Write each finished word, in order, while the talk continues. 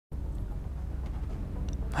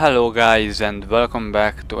Hello guys and welcome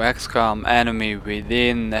back to XCOM Enemy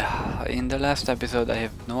Within. In the last episode I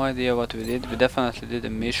have no idea what we did. We definitely did a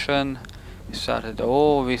mission. We started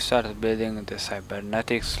building the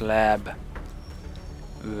Cybernetics Lab.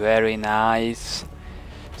 Very nice.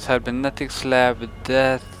 Cybernetics Lab,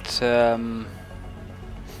 that a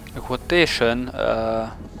quotation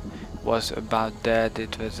was about that.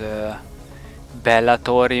 It was a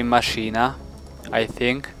Bellatori Machina, I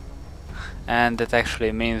think. And that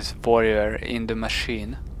actually means warrior in the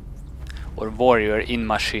machine, or warrior in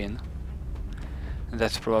machine.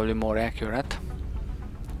 That's probably more accurate.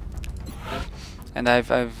 And I've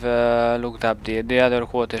looked up the other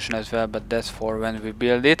quotation as well, but that's for when we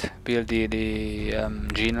build the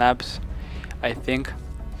gene labs, I think.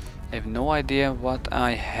 I have no idea what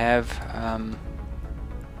I have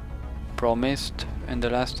promised in the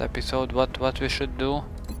last episode, what we should do.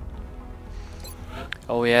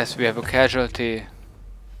 Oh yes, we have a casualty.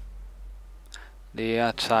 The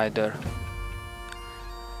outsider.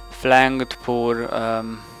 Flanked poor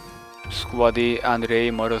squaddy Andrei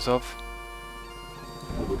Morozov.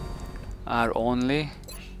 Our only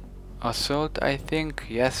assault, I think.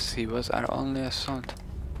 Yes, he was our only assault.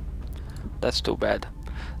 That's too bad.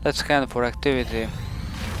 Let's scan for activity.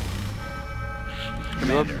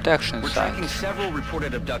 The abduction site. Several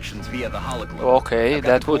reported abductions via the hologlobe. Okay,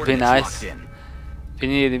 that would be nice. We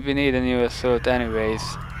need a new assault anyways,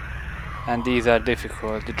 and these are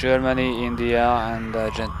difficult. Germany, India and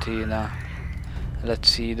Argentina. Let's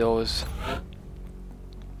see those.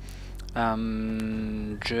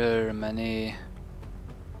 Germany.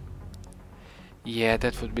 Yeah,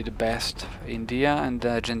 that would be the best. India and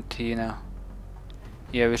Argentina.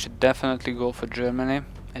 Yeah, we should definitely go for Germany,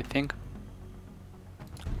 I think.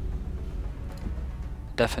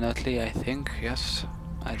 Definitely, I think, yes.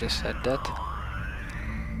 I just said that.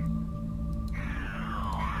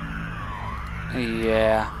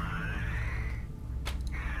 Yeah.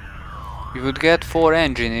 We would get 4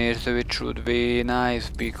 engineers, which would be nice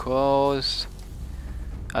because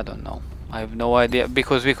I don't know. I have no idea,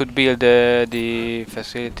 because we could build the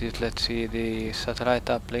facilities. Let's see, the satellite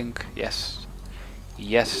uplink. Yes.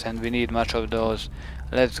 Yes, and we need much of those.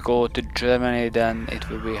 Let's go to Germany, then it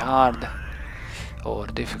will be hard or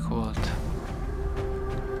difficult.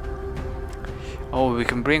 Oh, we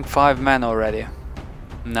can bring 5 men already.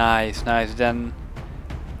 Nice, nice. Then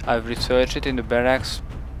I've researched it in the barracks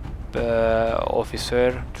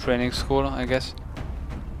officer training school, I guess.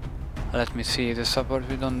 Let me see the support.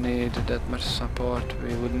 We don't need that much support.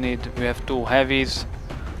 We have 2 heavies.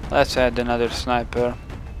 Let's add another sniper.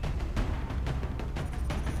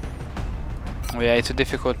 Oh, yeah, it's a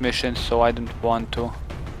difficult mission, so I don't want to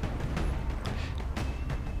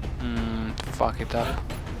fuck it up.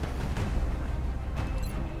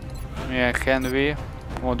 Yeah, can we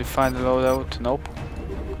modify the loadout? Nope.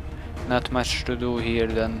 Not much to do here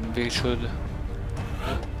then. We should...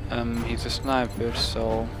 he's a sniper,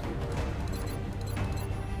 so...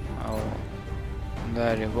 Oh,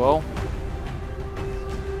 there you go.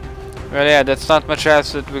 Well, yeah, that's not much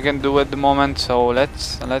else that we can do at the moment, so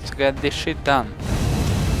let's get this shit done.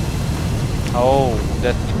 Oh,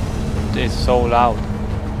 that is so loud.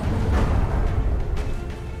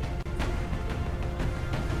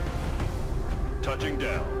 Touching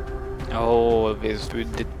down. Oh,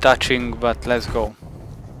 with the touching, but let's go.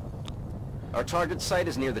 Our target site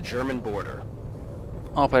is near the German border.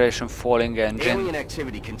 Operation Falling Engine. Alien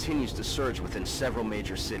activity continues to surge within several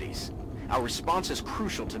major cities. Our response is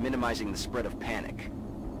crucial to minimizing the spread of panic.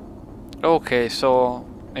 Okay, so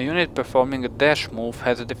a unit performing a dash move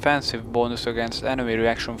has a defensive bonus against enemy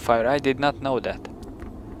reaction fire. I did not know that.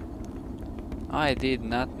 I did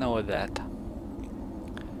not know that.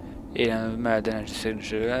 Mild energy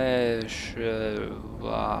signature.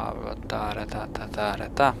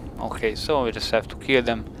 Okay, so we just have to kill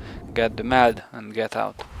them, get the meld and get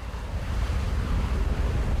out.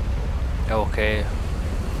 Okay.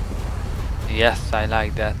 Yes, I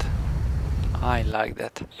like that. I like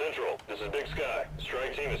that. Central, this is Big Sky.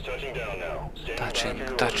 Strike team is touching down now. Touching.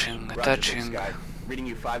 Roger, Big Sky. Reading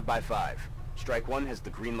you 5 by 5. Strike 1 has the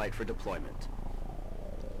green light for deployment.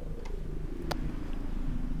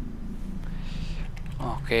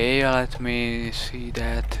 Okay, let me see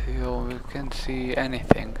that. We can't see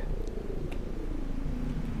anything.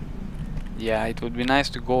 Yeah, it would be nice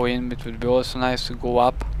to go in, it would be also nice to go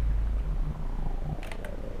up.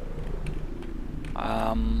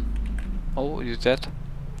 Oh, is that?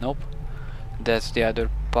 Nope. That's the other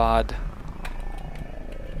pod.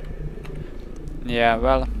 Yeah,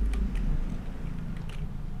 well.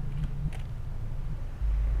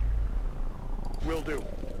 Will do.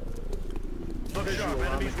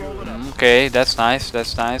 Okay, that's nice,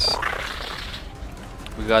 that's nice.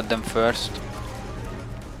 We got them first.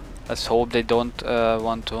 Let's hope they don't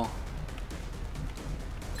want to.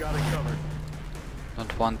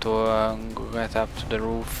 Don't want to get up to the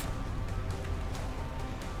roof.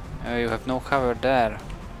 You have no cover there.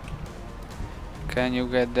 Can you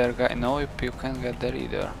get there, guy? No, you can't get there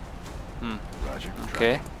either.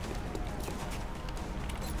 Okay.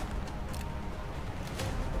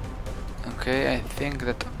 Okay, I think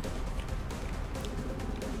that...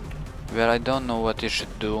 Well, I don't know what you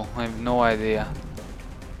should do. I have no idea.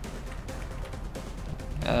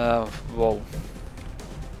 Whoa.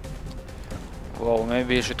 Whoa,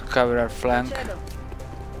 maybe you should cover our flank.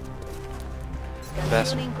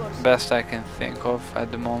 Best I can think of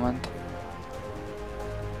at the moment.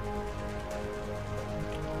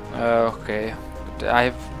 Okay.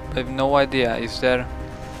 I have no idea. Is there...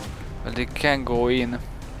 Well, they can go in.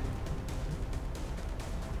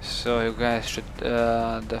 So you guys should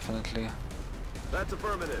definitely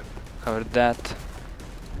cover that.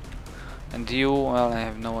 And you, well, I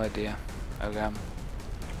have no idea. Again,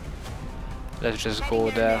 let's just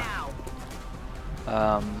go there.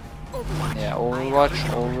 Yeah,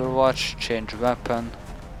 Overwatch, change weapon.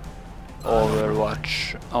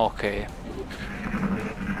 Overwatch. Okay.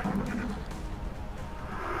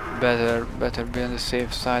 Better be on the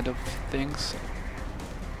safe side of things.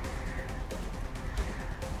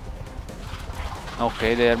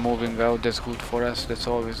 Okay, they are moving out, that's good for us, that's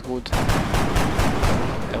always good.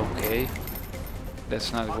 Okay,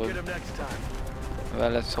 that's not good.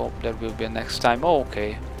 Well, let's hope there will be a next time. Oh,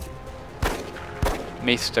 okay.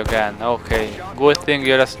 Missed again, okay. Good thing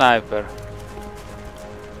you're a sniper.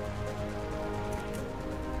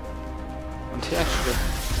 And he actually...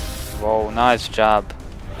 Whoa, nice job.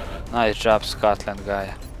 Nice job, Scotland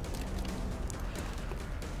guy.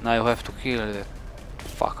 Now you have to kill that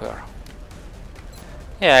fucker.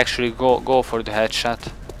 Yeah, actually go for the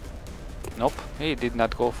headshot. Nope, he did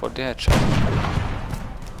not go for the headshot.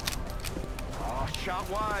 Oh, shot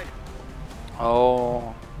wide.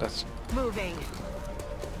 Oh, that's Moving.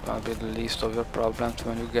 gonna be the least of your problems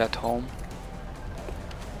when you get home.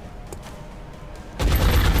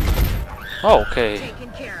 Okay,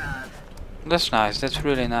 Taken care of. that's nice. That's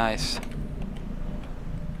really nice.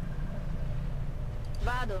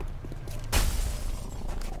 Vado.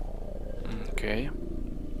 Okay.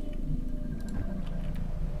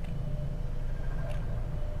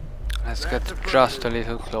 Let's get just a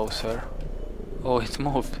little closer. Oh, it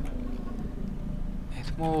moved.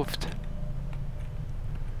 It moved.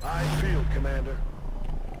 I feel, Commander.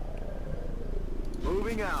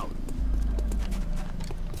 Moving out.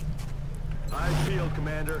 I feel,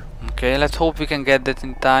 Commander. Okay, let's hope we can get that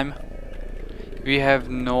in time. We have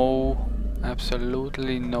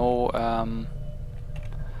absolutely no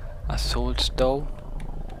assaults though.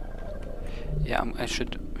 Yeah,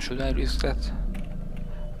 should I risk that?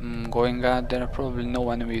 Going out there, probably no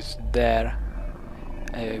enemies there.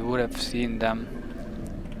 I would have seen them.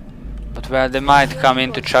 But well, they might come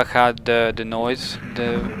in to check out the noise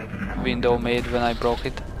the window made when I broke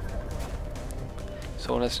it.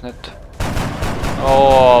 So let's not...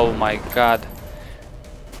 Oh my god.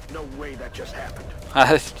 No way that just happened.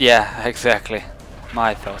 Yeah, exactly.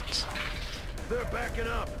 My thoughts. They're backing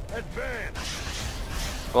up. Advance.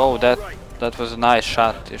 Whoa, that was a nice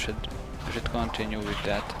shot. You should continue with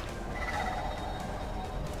that.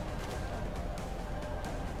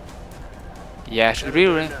 Yeah, I should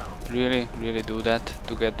really do that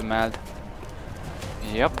to get the meld.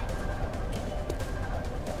 Yep.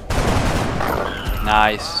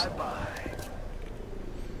 Nice.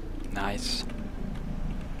 Nice.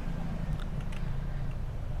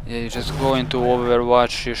 Yeah, you just go into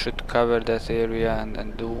Overwatch, you should cover that area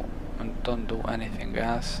and don't do anything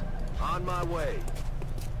else. On my way.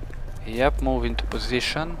 Yep, move into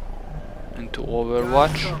position, into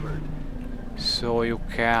Overwatch, so you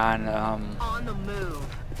can On the move.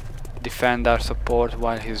 defend our support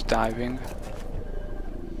while he's diving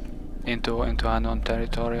into unknown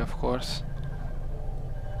territory, of course.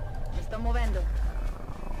 Mi sto muovendo.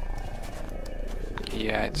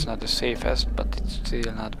 Yeah, it's not the safest, but it's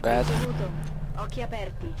still not bad. Ricevuto. Occhi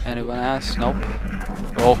aperti. Anyone else? Nope.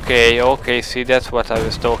 Okay, see, that's what I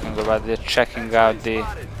was talking about. They're checking out the...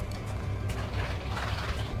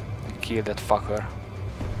 Kill that fucker.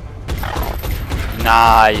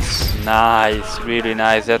 Nice, really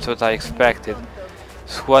nice. That's what I expected.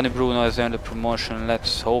 Squani Bruno is in the promotion.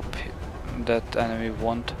 Let's hope that enemy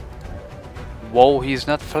won't. Whoa, he's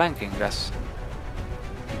not flanking us.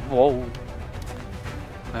 Whoa.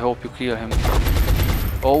 I hope you kill him.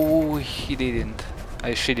 Oh, he didn't.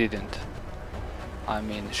 She didn't. I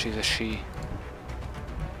mean, she's a she.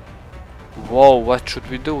 Whoa, what should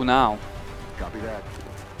we do now? Copy that.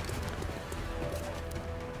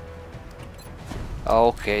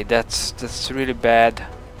 Okay, that's really bad.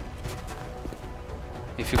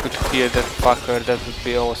 If you could hear that fucker, that would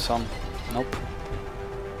be awesome. Nope.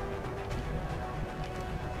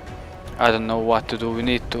 I don't know what to do. We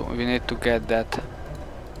need to get that.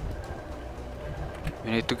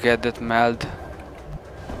 We need to get that meld.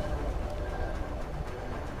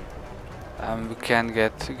 We can't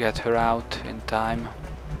get her out in time.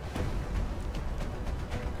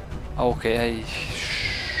 Okay,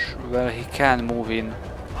 well, he can move in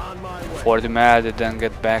On my way. for the meld and then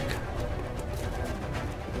get back.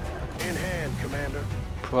 In hand, Commander.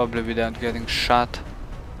 Probably without getting shot.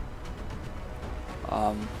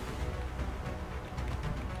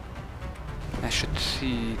 I should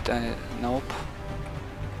see it. Nope.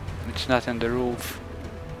 It's not on the roof.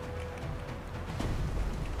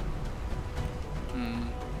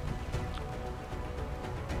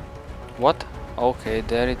 What? Okay,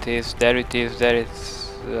 there it is. There it is. There is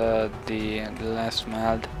the last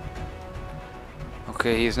meld.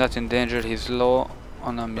 Okay, he's not in danger. He's low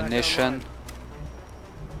on ammunition.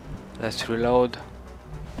 Let's reload.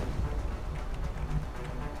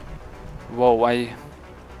 Whoa, I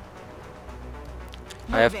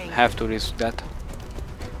have to risk that.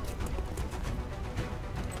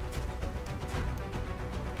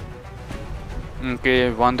 Okay,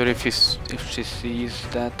 I wonder if she sees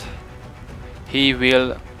that. He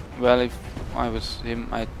will. Well, if I was him,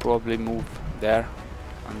 I'd probably move there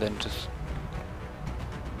and then just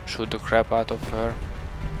shoot the crap out of her.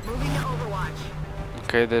 Moving to Overwatch.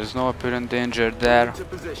 Okay, there's no apparent danger there. To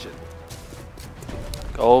position.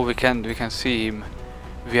 Oh, we can see him.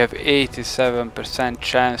 We have 87%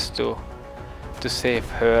 chance to save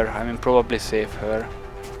her. I mean, probably save her.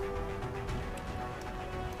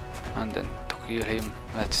 And then to kill him.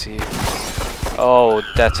 Let's see. Oh,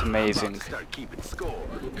 that's amazing. Start keeping score.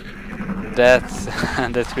 That's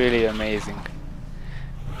that's really amazing.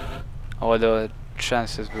 Although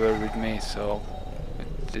chances were with me, so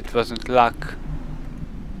it wasn't luck.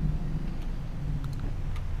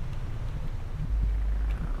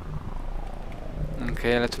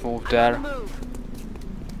 Okay, let's move there.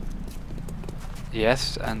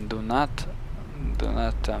 Yes, and do not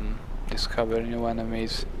discover new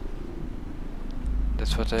enemies.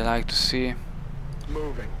 That's what I like to see.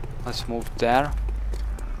 Moving. Let's move there.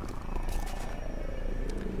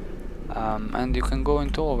 And you can go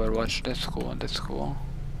into Overwatch. That's cool. That's cool.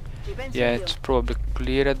 Yeah, it's probably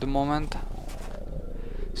clear at the moment.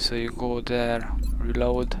 So you go there,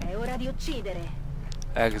 reload. È ora di uccidere.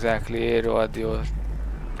 Exactly, ero di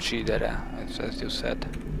uccidere, as you said.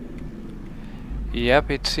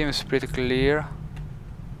 Yep, it seems pretty clear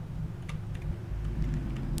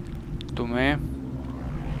to me.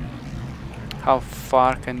 How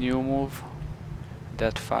far can you move?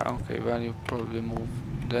 That far, okay, well, you probably move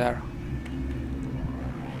there.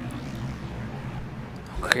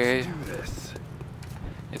 Okay,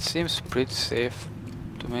 it seems pretty safe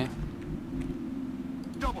to me.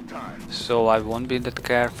 Double time. So I won't be that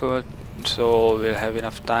careful, so we'll have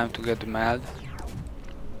enough time to get the meld.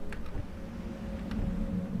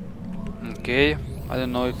 Okay, I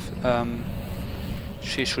don't know if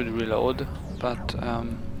she should reload, but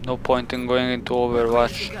no point in going into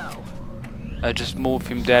Overwatch. I just move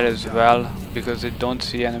him there as well, because I don't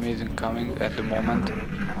see enemies incoming at the moment.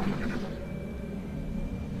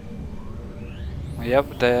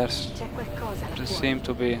 Yep, they seem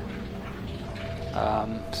to be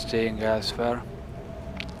staying elsewhere.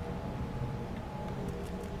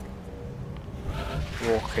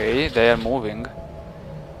 Okay, they are moving,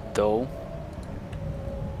 though.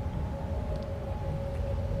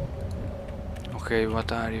 Okay,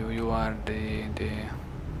 what are you? You are the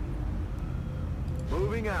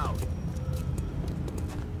Moving out.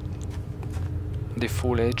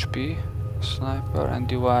 full HP sniper,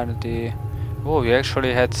 and you are the... Oh, you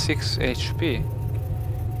actually had 6 HP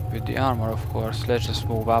with the armor, of course. Let's just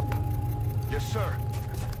move up. Yes, sir.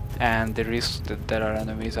 And the risk that there are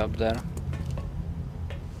enemies up there.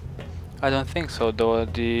 I don't think so, though.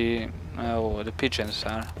 The pigeons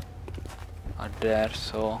are there.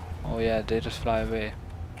 So, oh yeah, they just fly away.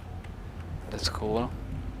 That's cool.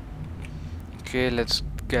 Okay, let's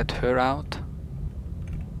get her out.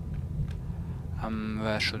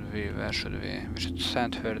 Where should we? Where should we? We should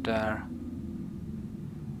send her there,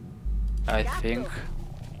 I think.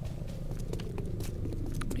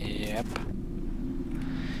 Yep.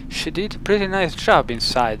 She did a pretty nice job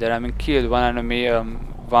inside there. I mean, killed one enemy,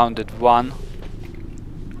 wounded one.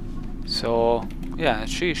 So Yeah,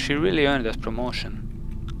 she really earned that promotion.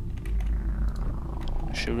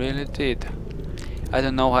 She really did. I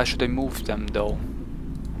don't know how should I move them though.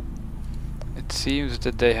 It seems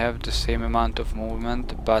that they have the same amount of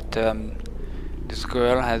movement, but this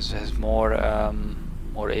girl has more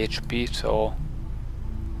more HP, so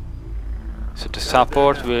the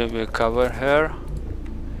support will cover her,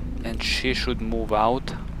 and she should move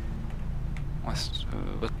out.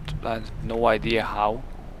 But I have no idea how,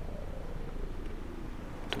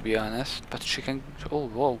 to be honest. But she can. Oh,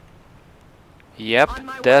 whoa! Yep,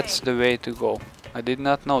 that's the way to go. I did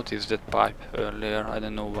not notice that pipe earlier. I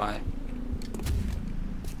don't know why.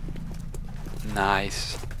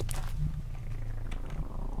 Nice.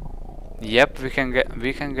 Yep, we can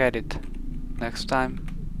get it next time.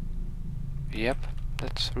 Yep,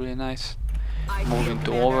 that's really nice. Move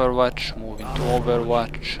into Overwatch, move into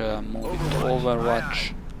Overwatch, move into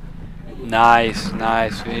Overwatch. Nice,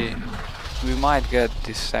 nice. We might get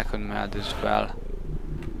this second med as well.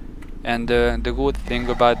 And the good thing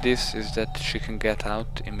about this is that she can get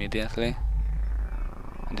out immediately.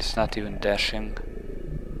 And it's not even dashing.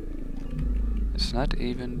 It's not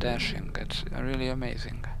even dashing. It's really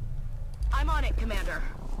amazing. I'm on it, Commander.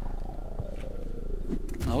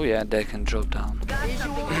 Oh yeah, they can drop down. Got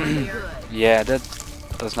something here. Yeah, that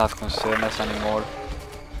does not concern us anymore.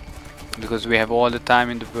 Because we have all the time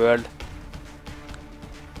in the world.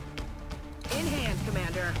 In hand,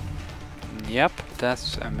 Commander. Yep,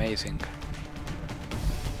 that's amazing.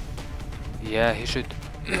 Yeah, he should.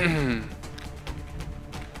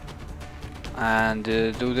 And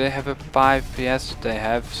do they have a pipe? Yes, they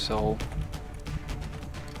have, so...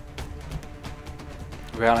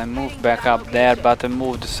 Well, I moved back up there, but I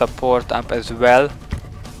moved the support up as well.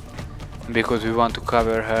 Because we want to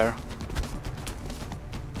cover her.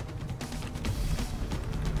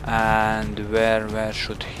 And where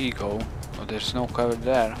should he go? Oh, there's no cover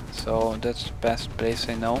there, so that's the best place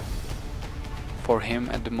I know for him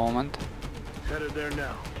at the moment. Headed there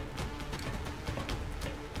now.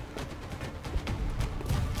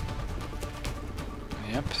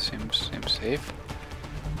 Yep, seems safe.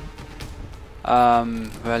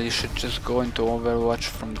 Well, you should just go into Overwatch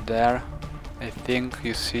from there. I think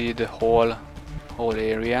you see the whole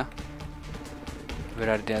area. Where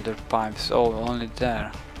are the other pipes? Oh, only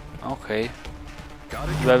there. Okay.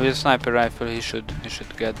 Well, with a sniper rifle, he should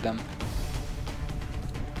get them.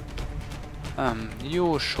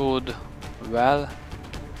 You should. Well,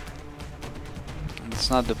 it's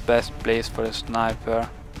not the best place for a sniper.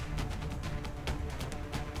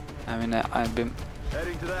 I mean, I'd be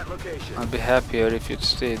Heading to that location. I'd be happier if you'd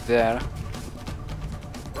stay there.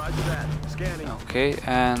 Roger that. Scanning. Okay,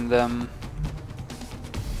 and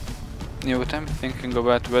yeah, what I'm thinking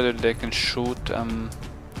about whether they can shoot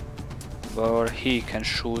or he can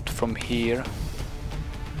shoot from here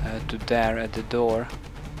to there at the door.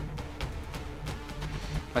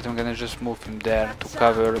 But I'm gonna just move him there to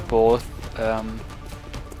cover both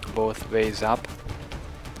ways up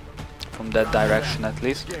from that direction at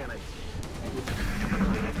least. Scanning.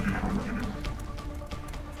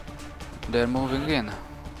 They're moving in.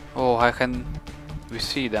 Oh, how can we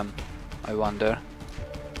see them? I wonder.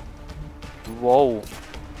 Whoa.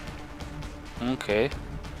 Okay.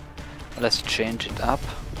 Let's change it up.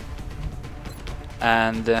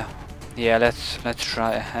 And yeah, let's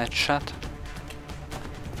try a headshot.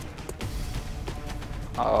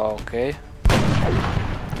 Okay.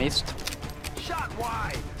 Missed. Shot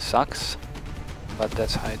wide. Sucks. But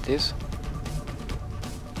that's how it is.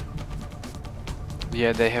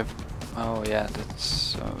 Yeah, they have. Oh yeah,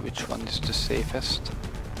 that's which one is the safest?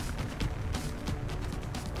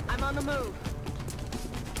 I'm on the move.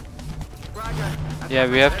 Roger. Yeah,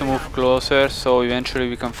 we have to move closer, so eventually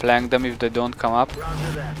we can flank them if they don't come up.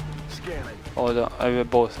 Roger that. Scanning. Although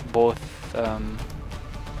both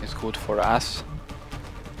is good for us,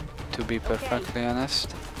 to be perfectly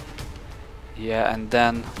honest. Yeah, and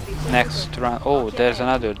then next round. Oh, there's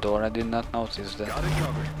another door. I did not notice that. Got it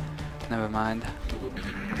covered. Never mind.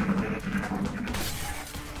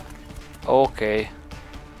 Okay.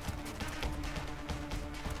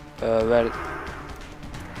 Well.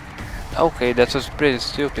 Okay, that was pretty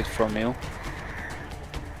stupid from you.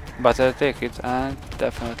 But I'll take it. I'll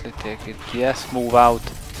definitely take it. Yes, move out.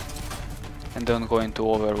 And don't go into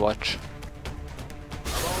Overwatch.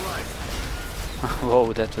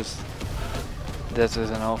 Whoa, that was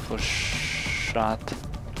an awful shot.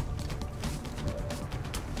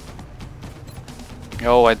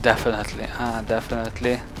 Oh, I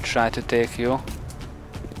definitely try to take you.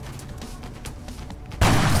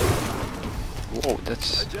 Whoa,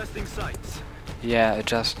 that's... Adjusting sights. Yeah,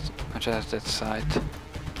 adjust that sight.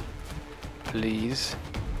 please.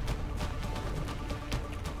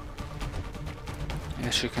 Yeah,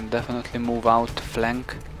 she can definitely move out to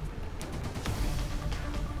flank.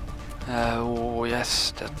 Oh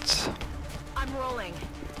yes, I'm rolling.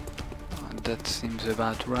 that seems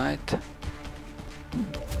about right.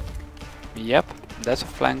 Yep, that's a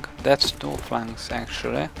flank. That's two flanks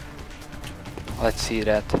actually. Let's see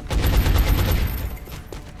that.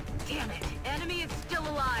 Damn it. Enemy is still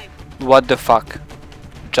alive. What the fuck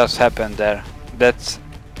just happened there? That's...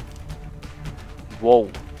 Whoa.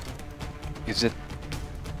 Is it...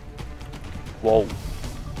 Whoa.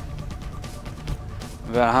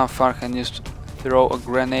 Well, how far can you throw a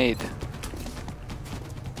grenade?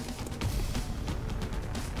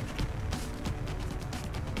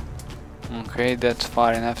 Okay, that's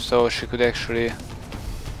far enough, so she could actually...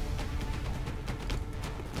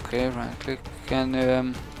 Okay, right click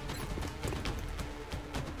and...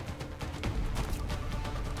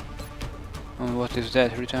 Oh, what is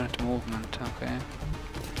that? Return to movement, okay.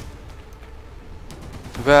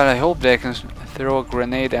 Well, I hope they can throw a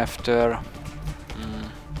grenade after...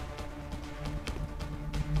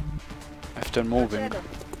 after moving.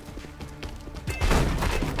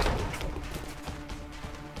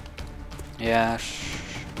 Yeah,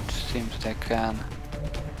 seems they can.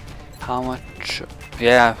 How much?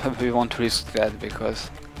 Yeah, we won't risk that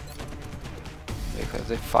because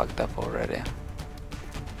they fucked up already.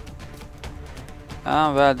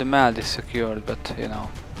 Ah, well, the meld is secured, but you know,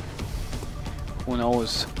 who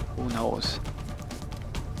knows? Who knows?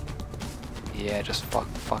 Yeah, just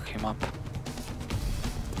fuck him up.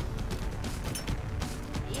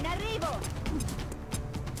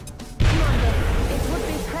 It would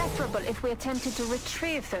be preferable if we attempted to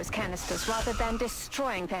retrieve those canisters rather than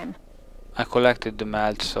destroying them. I collected the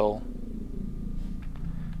meld, so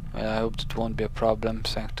well, I hope that won't be a problem.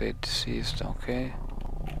 Sector deceased, okay.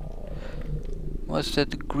 What's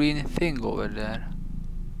that green thing over there?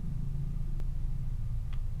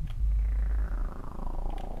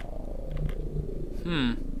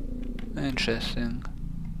 Interesting.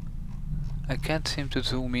 I can't seem to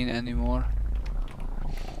zoom in anymore.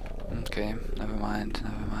 Okay, never mind.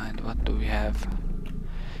 What do we have?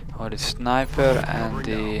 Oh, the sniper and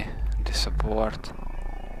the support.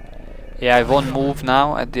 Yeah, I won't move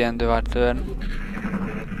now at the end of our turn.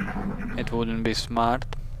 It wouldn't be smart.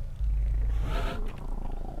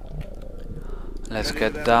 Let's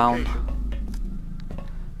get down.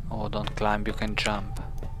 Oh, don't climb, you can jump.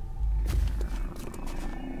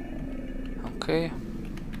 Okay.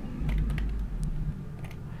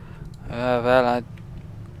 Well,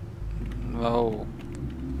 oh.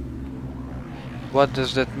 What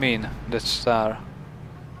does that mean? That star.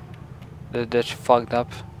 That she fucked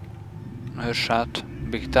up her shot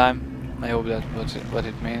big time. I hope that was what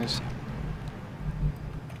it means.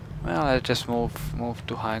 Well, let's just move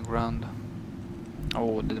to high ground.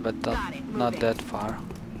 Oh, but not that far.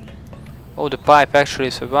 Oh, the pipe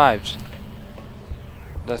actually survives.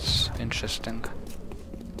 That's interesting.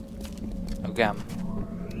 Again.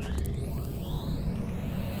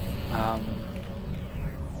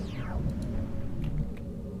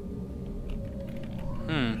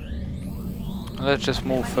 Let's just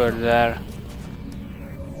move further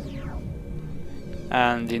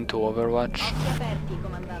and into Overwatch.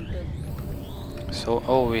 So,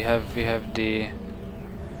 oh, we have the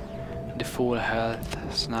full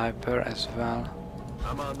health sniper as well.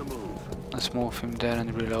 I'm on the move. Let's move him there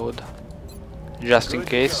and reload, just in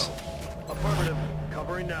case. Affirmative.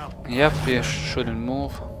 Covering now. Yep, you shouldn't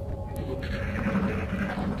move.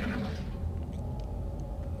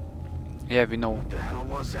 Yeah, we know. What the hell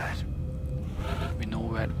was that? We know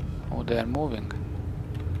where. Oh, they are moving.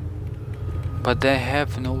 But they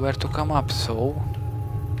have nowhere to come up, so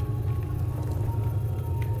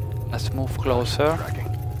let's move closer. Tracking.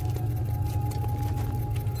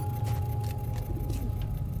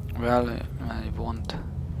 Well, I won't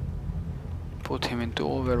put him into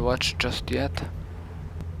Overwatch just yet.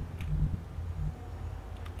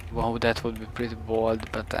 Wow, that would be pretty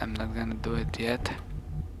bold, but I'm not gonna do it yet.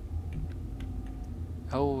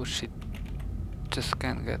 Oh shit, just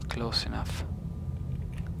can't get close enough.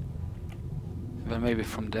 Well, maybe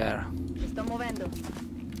from there. Sto muovendo.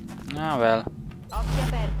 Ah, well. Occhi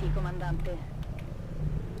aperti, comandante.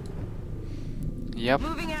 Yep,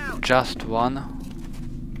 Moving out. just one.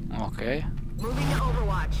 Okay. Moving to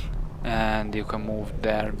Overwatch. And you can move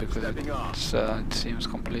there because Stepping off. it seems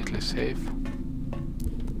completely safe.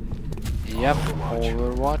 Yep,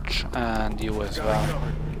 Overwatch, and you as well.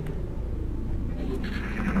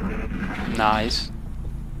 Nice.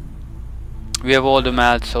 We have all the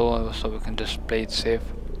mats, so we can just play it safe.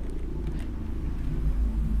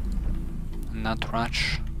 not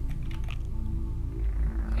rush.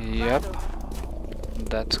 Yep,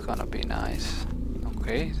 that's gonna be nice.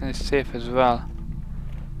 Okay, then it's safe as well.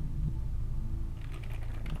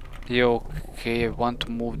 Yeah, okay, I want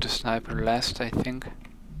to move the sniper last, I think.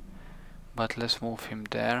 But let's move him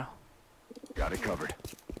there. Got it covered.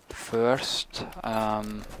 First,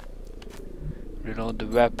 reload the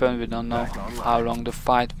weapon. We don't know how long the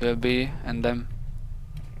fight will be, and then,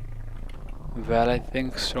 well, I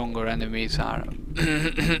think stronger enemies are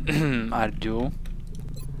are due.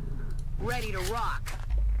 Ready to rock.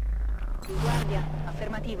 Guardia,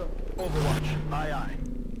 affermativo. Overwatch. Aye, aye.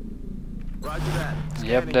 Roger that.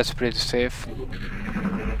 Yep, that's pretty safe.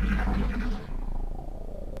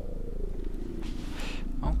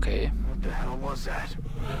 Okay. What the hell was that?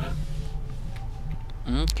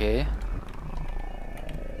 Okay.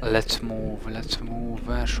 Let's move.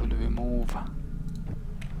 Where should we move?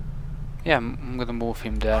 Yeah, I'm gonna move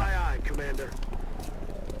him there. Aye, aye, Commander.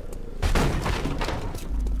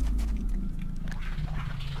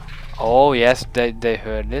 Oh yes, they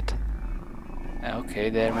heard it. Okay,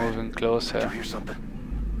 they're moving Did closer. you hear something?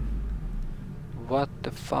 What the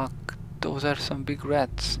fuck? Those are some big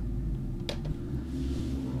rats.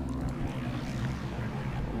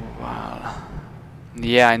 Wow.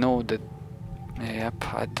 Yeah, I know that. Yep,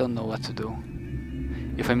 I don't know what to do.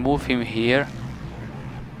 If I move him here,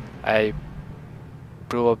 I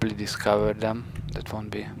probably discover them. That won't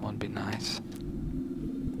be nice.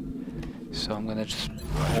 So I'm gonna just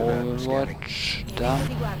overwatch them.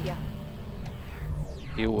 Di guardia.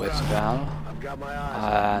 You as well. I've got my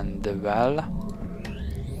eyes. And well,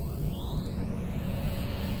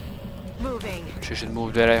 Moving. she should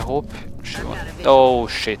move there, I hope. She won't. Oh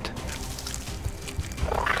shit.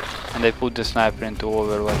 And they put the sniper into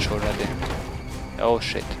Overwatch already. Oh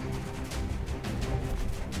shit.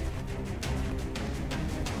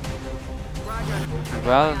 Roger.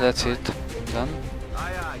 Well, that's it. Done.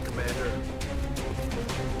 Aye, aye, Commander.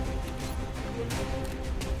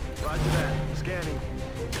 Roger that. Scanning.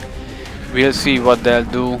 We'll see what they'll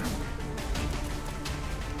do.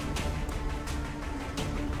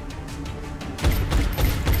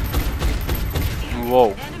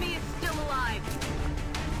 Whoa. Enemy is still alive.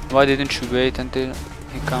 Why didn't you wait until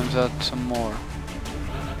he comes out some more?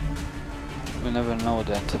 We never know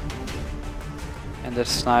that. And the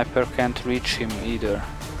sniper can't reach him either.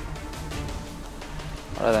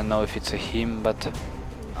 I don't know if it's a him, but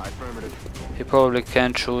Affirmative. he probably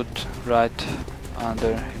can't shoot right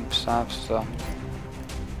under himself, so.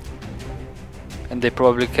 And they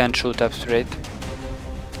probably can't shoot up straight.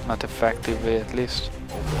 Not effectively, at least.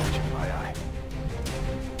 Overwatch. Aye, aye.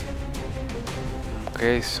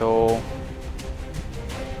 Okay, so.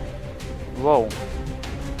 Whoa.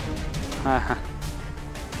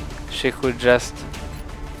 She could just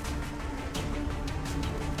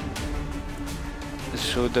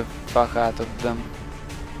shoot the fuck out of them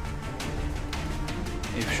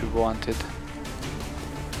if she wanted.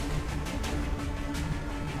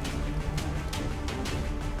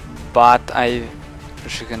 But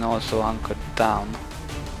she can also hunker down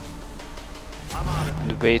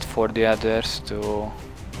and wait for the others to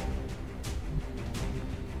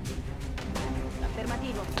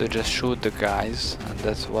Affermativo. just shoot the guys, and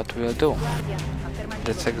that's what we'll do. Guardia, affermativo.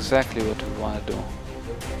 That's exactly what we want to do.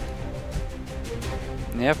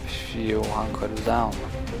 Yep, you hunker down.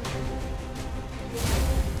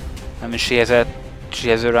 I mean, she has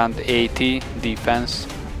around 80 defense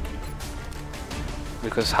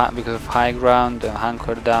because of high ground,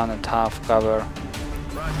 hunker down and half cover.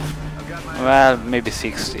 Roger. I've got my Well, maybe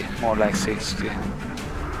 60, more like 60.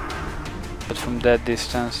 But from that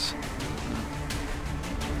distance,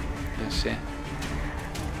 let's see.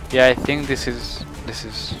 Yeah, I think this is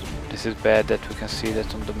bad that we can see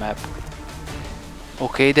that on the map.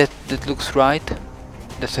 Okay, that looks right.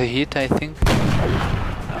 That's a hit, I think.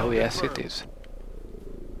 Oh yes, it is.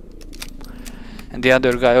 And the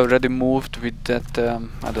other guy already moved with that,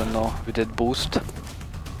 I don't know, with that boost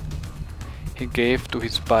he gave to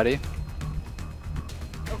his body.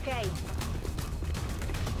 Okay.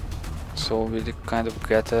 So we kind of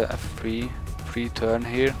get a free turn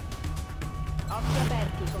here. Occhi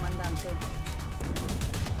aperti, comandante.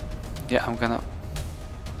 Yeah, I'm gonna.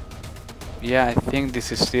 Yeah, I think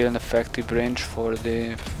this is still an effective range for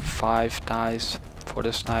the 5 ties for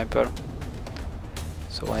the sniper.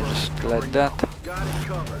 So I just let that. got it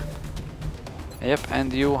covered. Yep,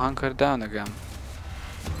 and you hunker down again.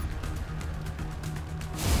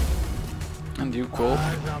 And you go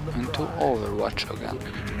into Overwatch again.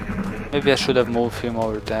 Maybe I should have moved him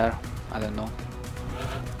over there. I don't know.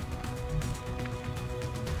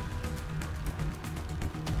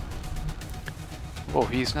 Oh,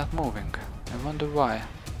 he's not moving. I wonder why.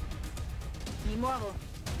 Mi muovo.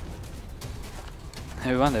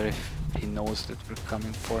 I wonder if he knows that we're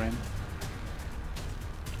coming for him.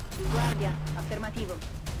 Guardia. Affermativo.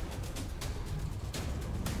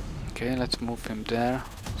 Okay, let's move him there.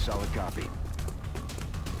 Solid copy.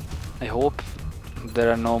 I hope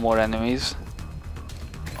there are no more enemies.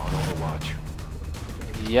 On overwatch.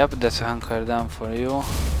 Yep, that's a hunker down for you.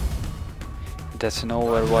 That's an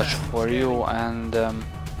overwatch for you, and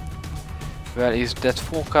well, he's that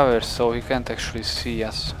full cover, so he can't actually see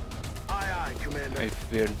us Aye, aye, Commander.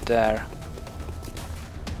 if we're there.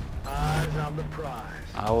 Eyes on the prize.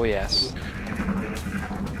 Oh yes.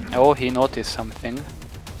 Oh, he noticed something.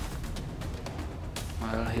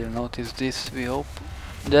 Well, he'll notice this, we hope.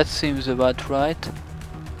 That seems about right.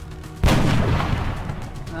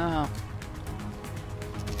 Ah.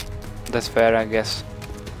 That's fair, I guess.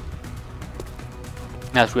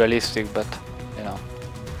 Not realistic, but you know.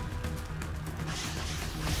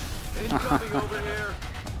 Incoming over here.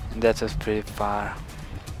 That was pretty far.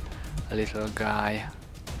 A little guy.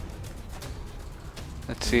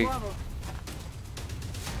 Let's see. Muovo.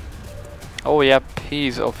 Oh yep,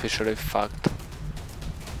 he's officially fucked.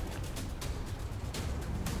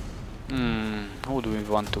 Who do we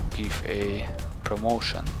want to give a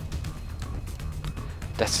promotion?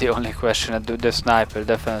 That's the only question. The sniper,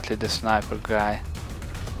 definitely the sniper guy.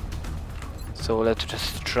 So let's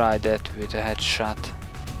just try that with a headshot.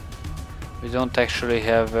 We don't actually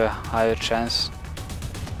have a higher chance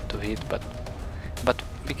to hit, but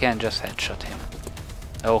we can just headshot him.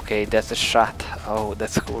 Okay, that's a shot. Oh,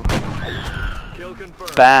 that's cool. Kill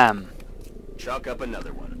confirmed. Bam! Chalk up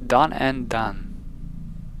another one. Done and done.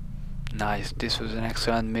 Nice, this was an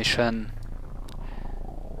excellent mission.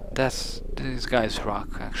 These guys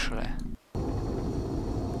rock, actually.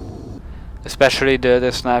 Especially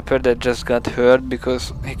the sniper that just got hurt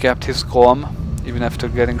because he kept his calm even after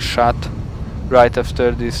getting shot right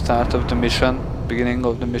after the start of the mission, beginning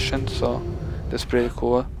of the mission, so that's pretty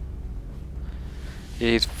cool.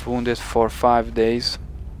 He's wounded for 5 days.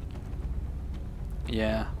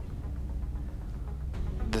 Yeah.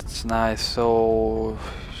 That's nice. So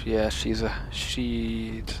yeah, it's a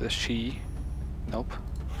she. Nope.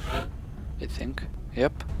 I think.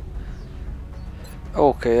 Yep.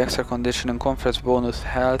 Okay, extra conditioning conference bonus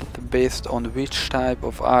health based on which type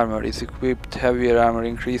of armor is equipped. Heavier armor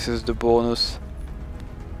increases the bonus.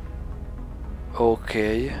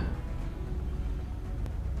 Okay.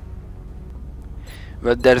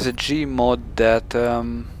 Well, there's a G mod that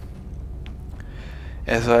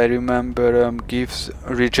as I remember gives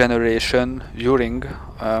regeneration during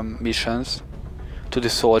missions to the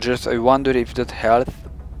soldiers. I wonder if that health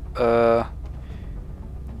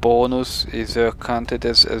bonus is counted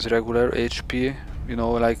as regular HP, you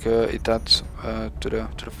know, like it adds to the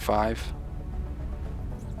 5,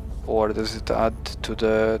 or does it add to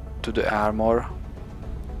the armor?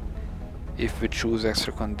 If we choose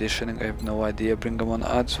extra conditioning, I have no idea. Bring them on.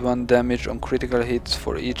 Adds 1 damage on critical hits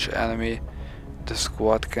for each enemy the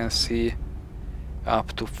squad can see,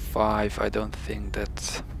 up to 5. I don't think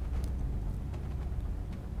that's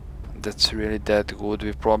really that good.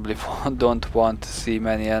 We probably don't want to see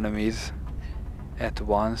many enemies at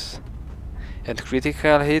once. And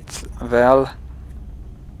critical hits, well,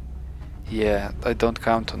 yeah, I don't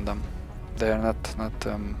count on them. They are not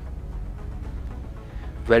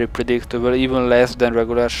very predictable, even less than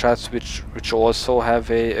regular shots, which also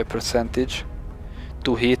have a percentage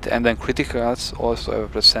to hit, and then criticals also have a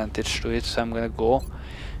percentage to hit. So I'm gonna go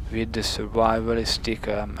with the survivalistic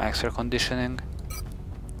extra conditioning.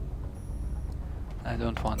 I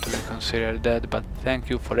don't want to reconsider that, but thank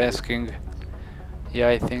you for asking. Yeah,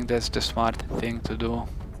 I think that's the smart thing to do.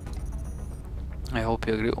 I hope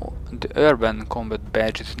you agree. Oh, the urban combat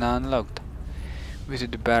badge is now unlocked.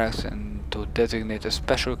 Visit the barracks and to designate a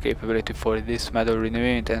special capability for this medal,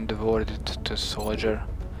 renew it and award it to a soldier.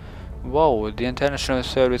 Wow, the International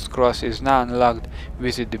Service Cross is now unlocked.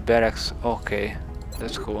 Visit the barracks. Okay,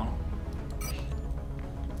 that's cool.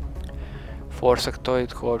 4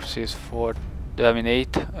 sectoid corpses,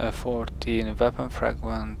 14 weapon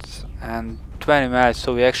fragments and 20 meds,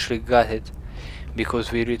 so we actually got it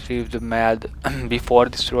because we retrieved the med before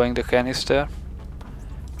destroying the canister.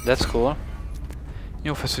 That's cool.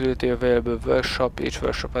 New facility available, workshop. Each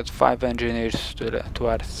workshop has 5 engineers to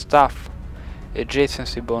our staff.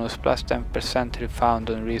 Adjacency bonus plus 10% refund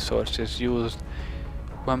on resources used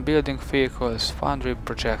when building vehicles, foundry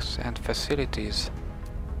projects and facilities.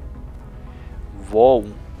 Whoa,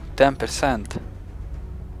 10%.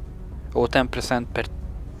 Oh, 10% per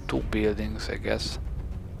 2 buildings, I guess.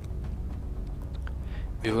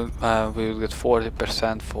 We will get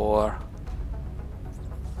 40% for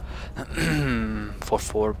for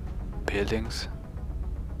 4 buildings.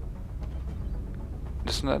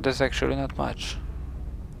 That's actually not much.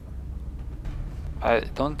 I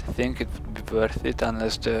don't think it would be worth it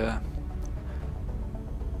unless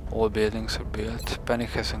all buildings are built. Panic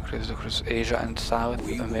has increased across Asia and South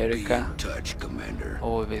America. Touch, Commander.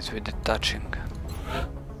 Always with the touching.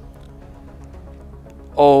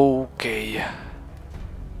 Okay.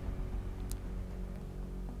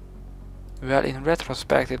 Well, in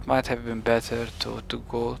retrospect, it might have been better to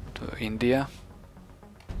go to India.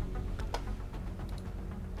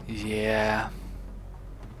 Yeah.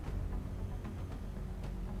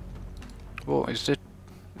 Oh, is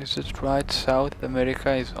it right? South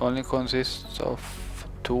America is only consists of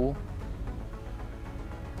 2.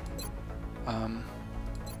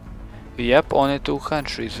 Yep, only 2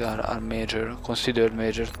 countries are major, considered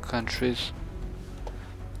major countries.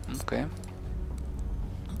 Okay.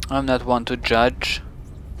 I'm not one to judge.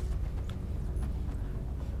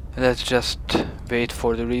 Let's just wait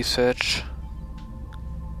for the research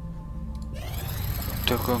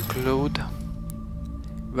to conclude.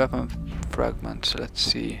 Weapon fragments, let's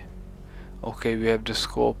see. Okay, we have the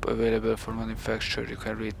scope available for manufacture. You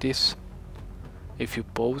can read this if you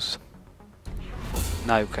pause.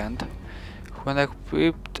 Now you can't. When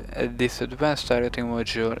equipped, this advanced targeting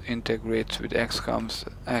module integrates with XCOM's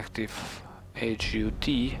active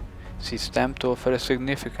HUD system to offer a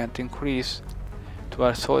significant increase to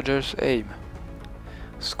our soldiers' aim.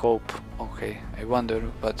 Scope. Okay, I wonder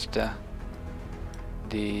what's the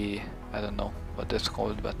I don't know what that's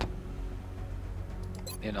called, but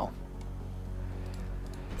you know.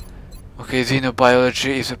 Okay,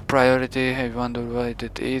 xenobiology is a priority. I wonder why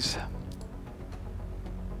that is.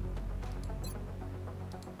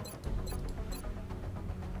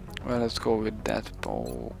 Well, let's go with that.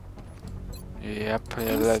 Oh, yep,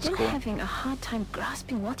 yeah, let's I'm go. still having a hard time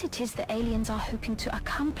grasping what it is the aliens are hoping to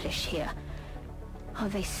accomplish here. Are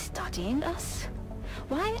they studying us?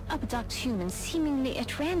 Why abduct humans seemingly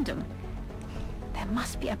at random? There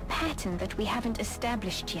must be a pattern that we haven't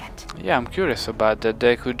established yet. Yeah, I'm curious about that.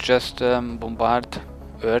 They could just bombard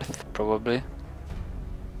Earth, probably.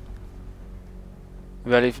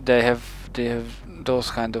 Well, if they have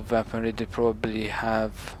those kind of weaponry, they probably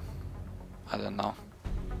have, I don't know,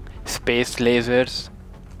 space lasers,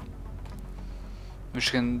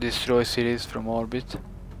 which can destroy cities from orbit.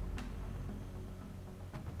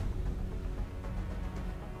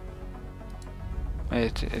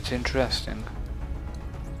 It's interesting.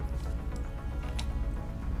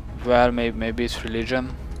 Well, maybe it's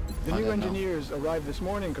religion. The I new don't know. engineers arrived this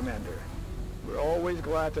morning, Commander. We're always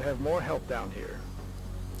glad to have more help down here.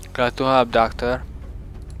 Glad to help, Doctor.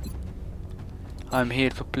 I'm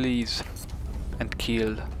here to please and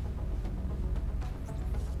kill.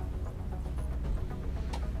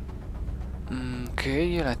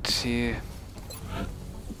 Okay, let's see.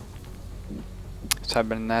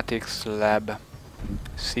 Cybernetics Lab.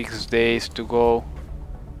 6 days to go.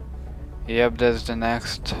 Yep, that's the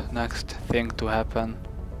next thing to happen.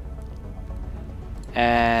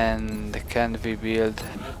 And can we build?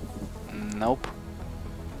 Nope.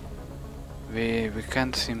 We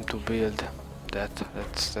can't seem to build that.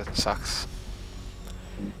 That sucks.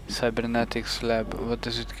 Cybernetics Lab. What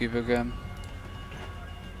does it give again?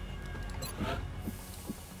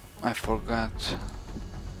 I forgot.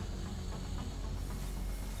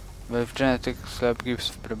 Well, if Genetics Lab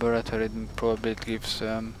gives laboratory, then probably it gives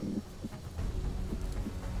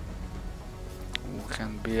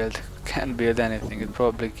can't build anything. It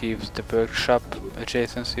probably gives the workshop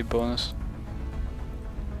adjacency bonus.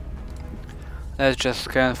 Let's just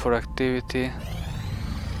scan for activity.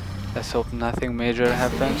 Let's hope nothing major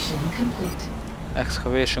happens.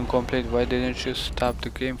 Excavation complete. Why didn't you stop the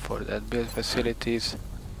game for that? Build facilities.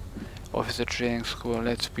 Officer training school.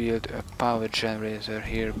 Let's build a power generator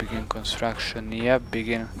here. Begin construction. Yep,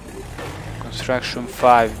 begin construction.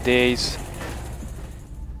 5 days.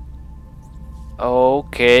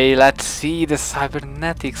 Okay, let's see the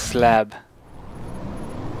Cybernetics Lab.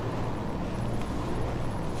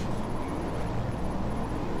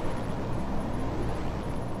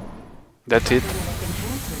 That's it.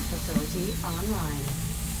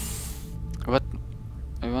 What?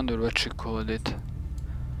 I wonder what she called it.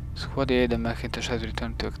 Squad A, the Macintosh has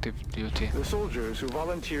returned to active duty. The soldiers who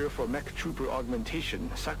volunteer for mech trooper augmentation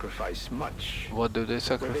sacrifice much. What do they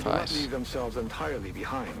But they do not sacrifice? leave themselves entirely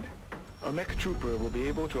behind. A mech trooper will be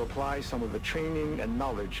able to apply some of the training and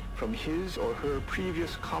knowledge from his or her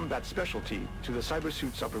previous combat specialty to the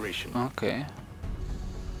cybersuit's operation. Okay.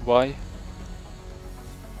 Why?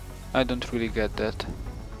 I don't really get that.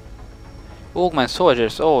 Augment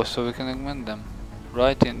soldiers. Oh, so we can augment them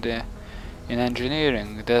right in the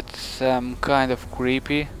engineering. That's kind of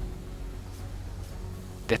creepy.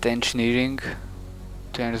 That engineering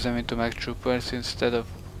turns them into mech troopers instead of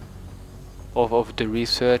the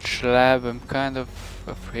research lab. I'm kind of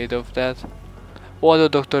afraid of that. Although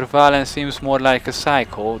Dr. Valen seems more like a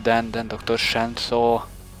psycho than Dr. Shen, so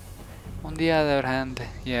on the other hand,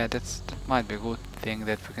 yeah, that might be a good thing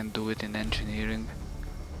that we can do it in engineering.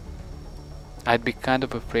 I'd be kind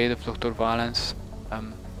of afraid of Dr. Valen's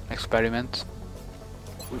experiments.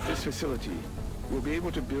 With this facility, we'll be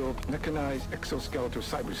able to build mechanized exoskeletal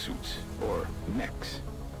cybersuits, or mechs,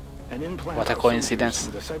 and implant What a our coincidence.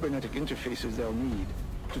 soldiers with the cybernetic interfaces they'll need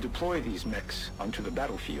to deploy these mechs onto the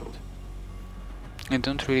battlefield. I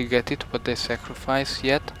don't really get it, what they sacrifice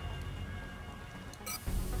yet.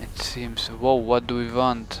 It seems... Whoa, what do we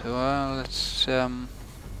want? Well, let's... yeah,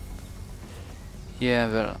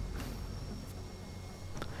 well...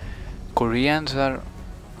 Koreans are...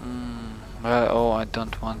 well, oh, I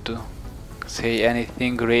don't want to say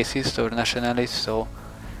anything racist or nationalist, so...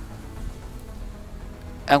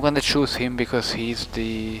 I'm gonna choose him because he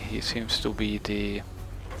seems to be the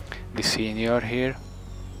senior here.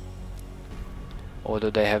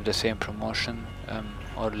 Although they have the same promotion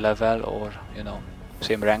or level, or you know,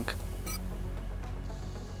 same rank.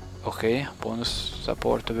 Okay, bonus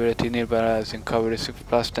support ability nearby allies in cover 6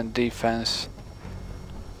 plus 10 defense.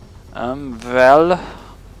 Well,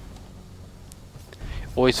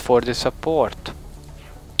 oh, it's for the support.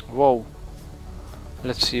 Whoa,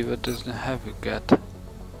 let's see what does the heavy get.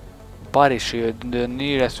 Body shield. The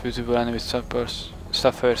nearest visible enemy suffers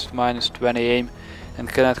 -20 aim and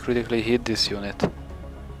cannot critically hit this unit.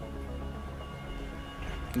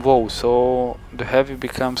 Whoa, so the heavy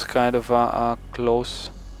becomes kind of a close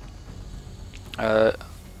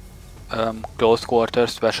quarter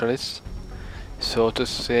specialist, so to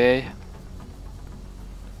say,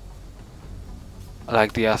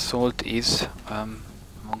 like the assault is.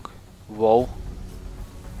 Whoa.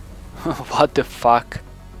 What the fuck?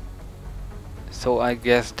 So I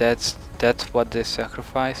guess that's what they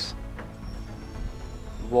sacrifice.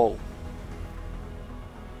 Whoa.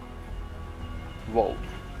 Whoa.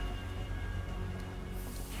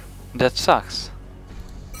 That sucks.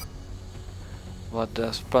 What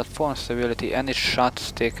does platform stability? Any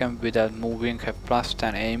shots taken without moving have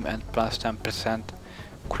 +10 aim and +10%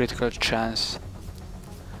 critical chance.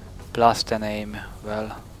 +10 aim.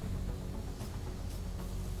 Well.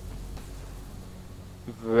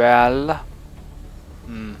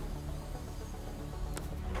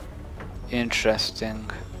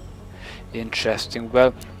 Interesting.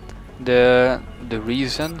 Well, the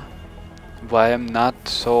reason why I'm not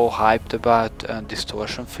so hyped about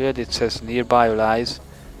distortion field, it says nearby allies,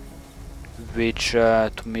 which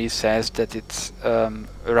to me says that it's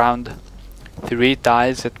around 3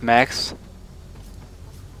 tiles at max.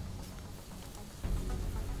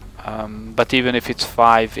 But even if it's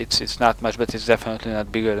 5, it's not much, but it's definitely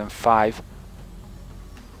not bigger than 5.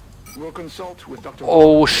 We'll consult with Dr.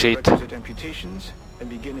 Oh shit. Amputations and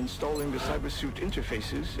begin installing the cybersuit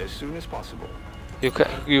interfaces as soon as possible.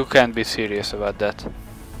 You can't be serious about that.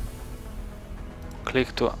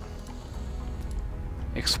 Click to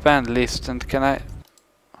expand list, and can I...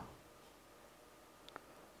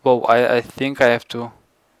 Whoa, I think I have to...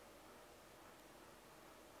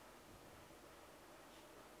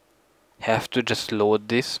 just load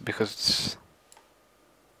this, because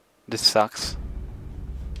this sucks.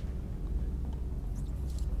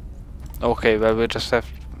 Okay, well, we just have...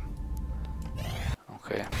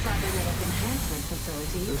 Okay.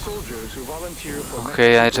 The soldiers who volunteer for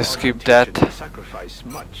Okay, I just skipped that. sacrifice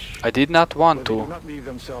much, I did not want but they do to. not leave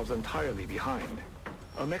themselves entirely behind.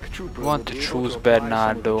 A mech trooper Want will to be able choose to apply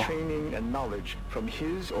Bernardo. some of the training and knowledge from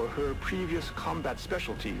his or her previous combat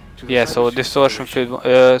specialty to the Yeah, so cybersuit distortion operation.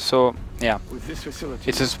 field, so yeah. With this facility,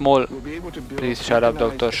 It's a small... we'll be able to build Please shut up,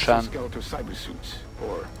 mechanized Dr. Shan. exoskeletal cybersuits,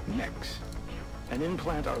 or mechs, and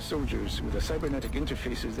implant our soldiers with the cybernetic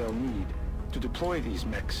interfaces they'll need to deploy these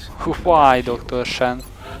mechs. Why, Dr. Shan?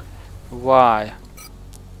 Why?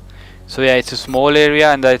 So yeah, it's a small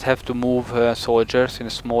area, and I'd have to move soldiers in a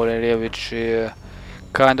small area, which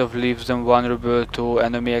kind of leaves them vulnerable to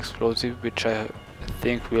enemy explosive, which I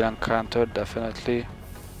think we'll encounter definitely.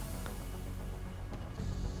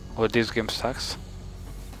 Or this game sucks.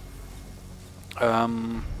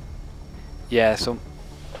 Yeah, so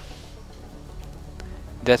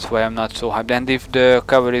that's why I'm not so hyped. And if the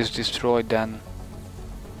cover is destroyed, then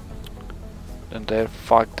they're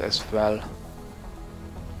fucked as well.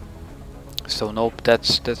 So nope,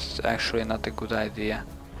 that's actually not a good idea.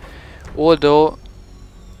 Although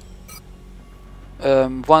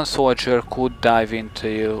one soldier could dive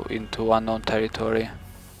into unknown territory.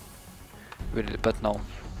 But no,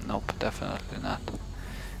 nope, definitely not.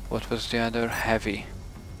 What was the other? Heavy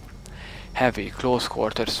close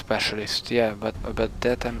quarter specialist. Yeah, but that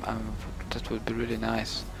that would be really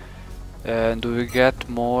nice. Do we get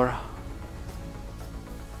more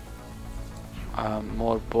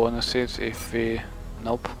bonuses if we?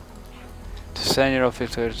 Nope. The senior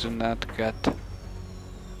officers do not get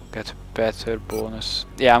better bonus.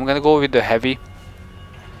 Yeah, I'm gonna go with the heavy.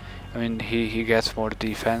 I mean, he gets more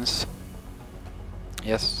defense.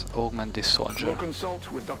 Yes, augment this soldier. We'll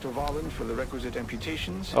consult with Dr. Valen for the requisite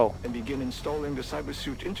amputations and begin installing the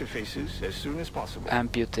cybersuit interfaces as soon as possible.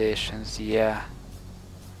 Amputations, yeah.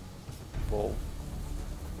 Whoa.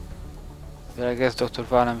 Well, I guess Dr.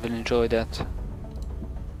 Valen will enjoy that.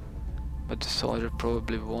 But the soldier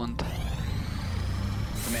probably won't.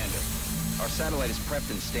 Commander, our satellite is prepped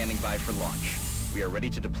and standing by for launch. We are ready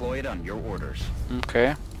to deploy it on your orders.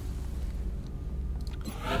 Okay.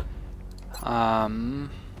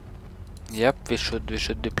 Yep, we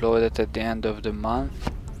should deploy that at the end of the month,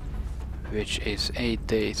 which is 8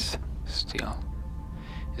 days still.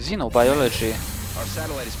 Xenobiology. Our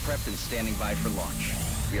satellite is prepped and standing by for launch.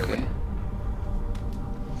 We are ready.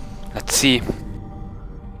 Let's see.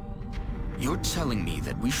 You're telling me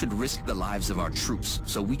that we should risk the lives of our troops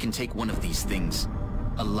so we can take one of these things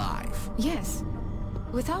alive? Yes.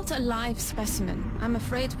 Without a live specimen, I'm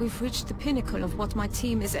afraid we've reached the pinnacle of what my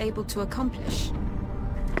team is able to accomplish.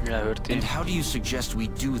 Yeah, her team. And how do you suggest we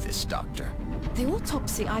do this, Doctor? The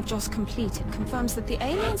autopsy I've just completed confirms that the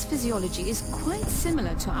alien's physiology is quite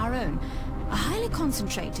similar to our own. A highly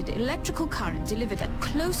concentrated electrical current delivered at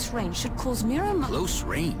close range should cause Close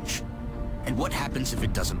range? And what happens if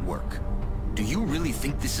it doesn't work? Do you really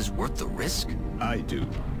think this is worth the risk? I do.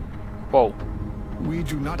 Whoa. We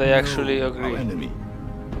do not They know actually agree. our enemy.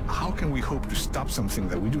 How can we hope to stop something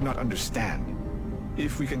that we do not understand?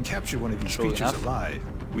 If we can capture one of these True creatures enough. alive,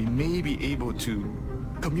 we may be able to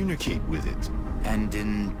communicate with it. And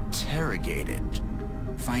interrogate it.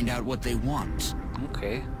 Find out what they want.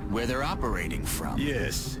 Okay. Where they're operating from.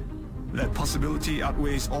 Yes. That possibility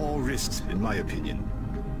outweighs all risks, in my opinion.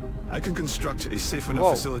 I can construct a safe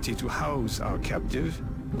enough facility to house our captive,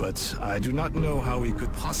 but I do not know how we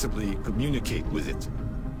could possibly communicate with it.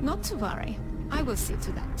 Not to worry. I will see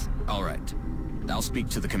to that. All right. I'll speak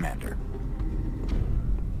to the commander.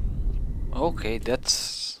 Okay,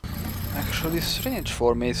 that's actually strange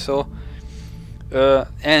for me. So,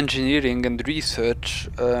 engineering and research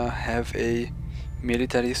have a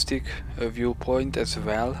militaristic viewpoint as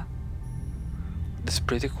well. That's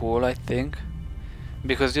pretty cool, I think.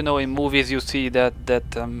 Because you know, in movies you see that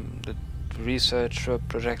research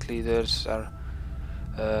project leaders are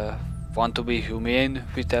want to be humane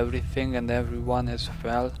with everything and everyone as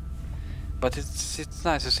well. But it's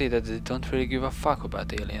nice to see that they don't really give a fuck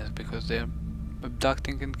about aliens because they're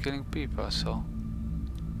abducting and killing people. So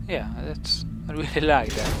yeah, I really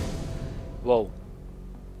like that. Whoa!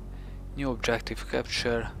 New objective: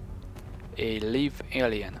 capture a live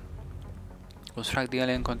alien. Construct the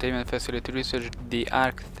alien containment facility, research the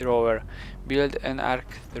arc thrower, build an arc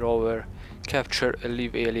thrower, capture a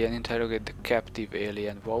live alien, interrogate the captive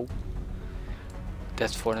alien. Wow.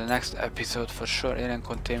 That's for the next episode for sure. Alien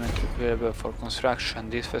containment available for construction.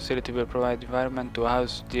 This facility will provide environment to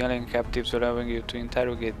house the alien captives, allowing you to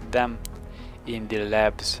interrogate them in the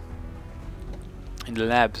labs.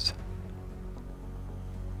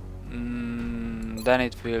 Then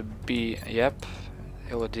it will be, yep.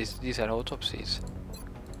 Oh, these are autopsies.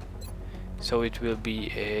 So it will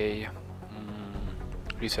be a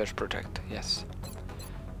research project, yes.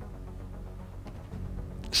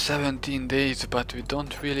 17 days, but we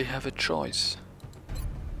don't really have a choice.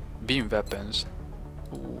 Beam weapons.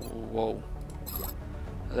 Ooh, whoa.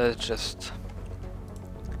 Let's just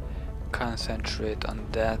concentrate on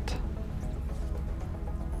that.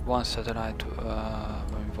 One satellite,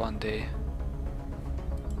 1 day.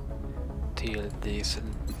 Till this.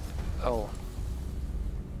 Oh.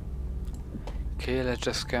 Okay, let's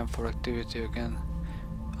just scan for activity again.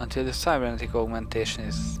 Until the cybernetic augmentation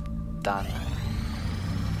is done.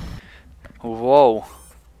 Whoa!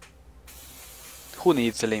 Who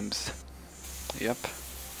needs limbs? Yep.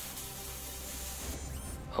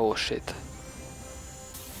 Oh shit.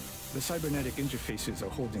 The cybernetic interfaces are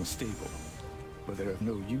holding stable, but they're of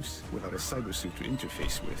no use without a cybersuit to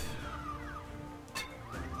interface with.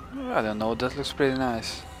 I don't know, that looks pretty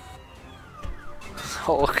nice.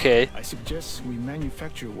 Okay. I suggest we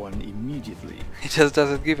manufacture one immediately. He just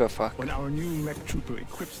doesn't give a fuck. When our new mech trooper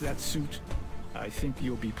equips that suit, I think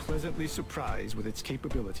you'll be pleasantly surprised with its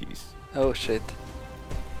capabilities. Oh shit.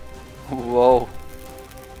 Whoa.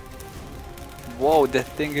 Whoa, that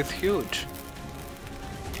thing is huge.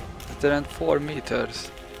 It's around 4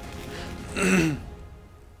 meters.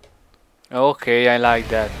 Okay, I like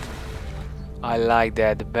that. I like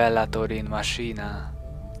that. Bella Torin Machina.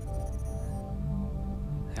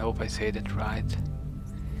 I hope I say that right.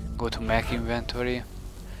 Go to Mac inventory.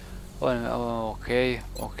 Oh, okay,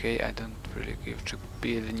 okay, I don't really give to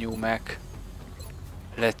build a new Mac.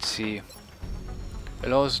 Let's see.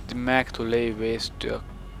 Allows the Mac to lay waste to a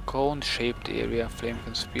cone-shaped area. Flame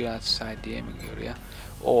can spill outside the aiming area.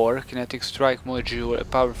 Or kinetic strike module, a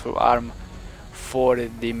powerful arm for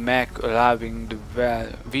the Mac, allowing the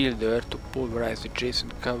wielder to pulverize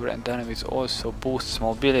adjacent cover and enemies. Also boosts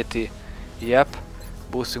mobility. Yep,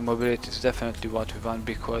 boosting mobility is definitely what we want,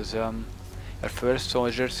 because our first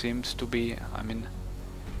soldier seems to be, I mean,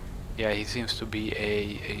 yeah, he seems to be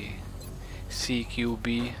a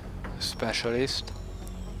CQB specialist,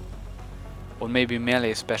 or maybe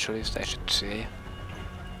melee specialist, I should say.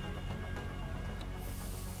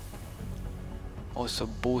 Also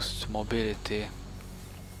boosts mobility.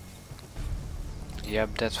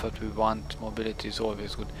 Yep, that's what we want. Mobility is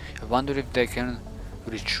always good. I wonder if they can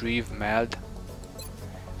retrieve meld.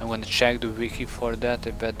 I'm gonna check the wiki for that.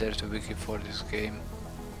 I bet there's a wiki for this game.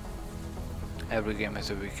 Every game has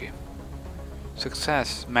a wiki.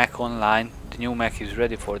 Success! Mac online. The new Mac is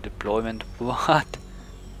ready for deployment. What?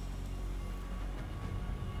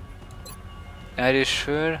 Are you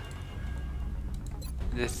sure?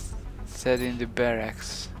 This said in the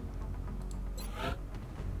barracks.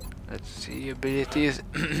 Let's see abilities.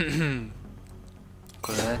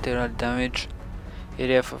 Collateral damage.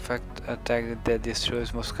 Area of effect attack that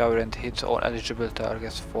destroys most cover and hits all eligible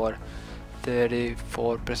targets for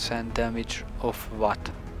 34% damage of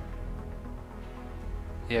what?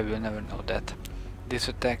 Yeah, we'll never know that. This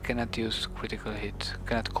attack cannot use critical hits.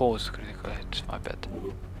 Cannot cause critical hits, my bad.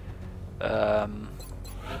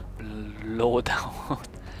 Loadout.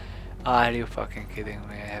 Are you fucking kidding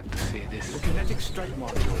me? I have to see this. The kinetic strike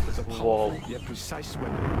module is a Whoa. powerful yet precise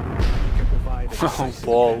weapon. It can provide a decisive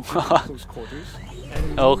Whoa. advantage in close quarters and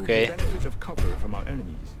remove Okay. the benefit of cover from our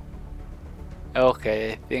enemies.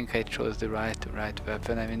 Okay, I think I chose the right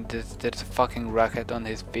weapon. I mean, there's a fucking rocket on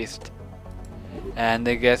his fist, and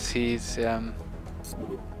I guess he's oh,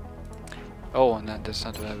 no, that's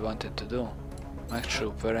not what I wanted to do. Mac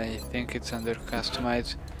Trooper. I think it's under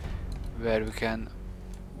customize, where we can.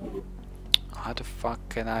 How the fuck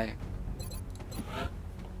can I?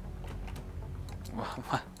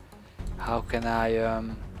 How can I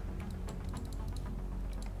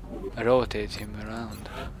rotate him around?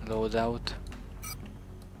 Loadout.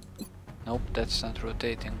 Nope, that's not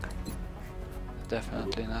rotating.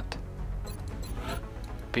 Definitely not.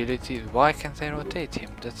 Ability. Why can't I rotate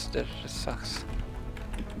him? That sucks.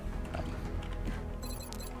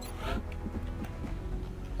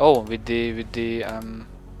 Oh, with the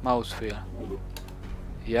mouse wheel.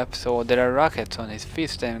 Yep. So there are rockets on his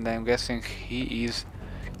fist, and I'm guessing he is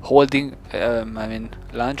holding. I mean,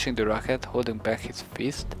 launching the rocket, holding back his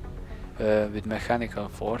fist with mechanical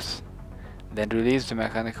force. Then release the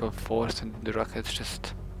mechanical force, and the rockets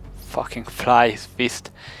just fucking fly his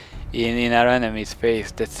fist in our enemy's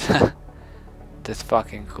face. That's that's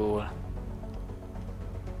fucking cool.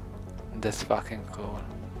 That's fucking cool.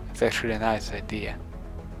 It's actually a nice idea.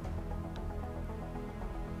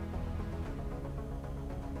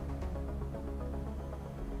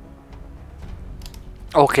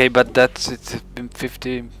 Okay, but it's been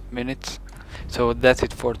 50 minutes, so that's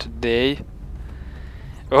it for today.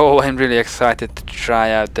 Oh, I'm really excited to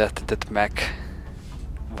try out that mech.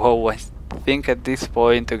 Whoa, I think at this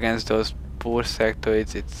point against those poor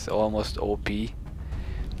sectoids it's almost OP.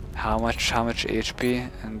 How much HP,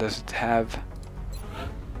 and does it have?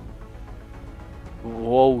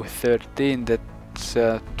 Whoa, 13. That's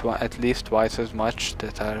at least twice as much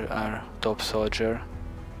that our top soldier.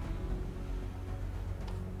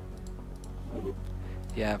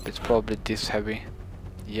 Yeah, it's probably this heavy.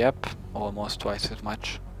 Yep, almost twice as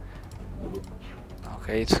much.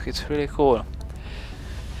 Okay, it's really cool.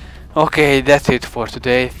 Okay, that's it for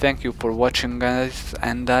today. Thank you for watching, guys,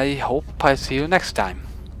 and I hope I see you next time.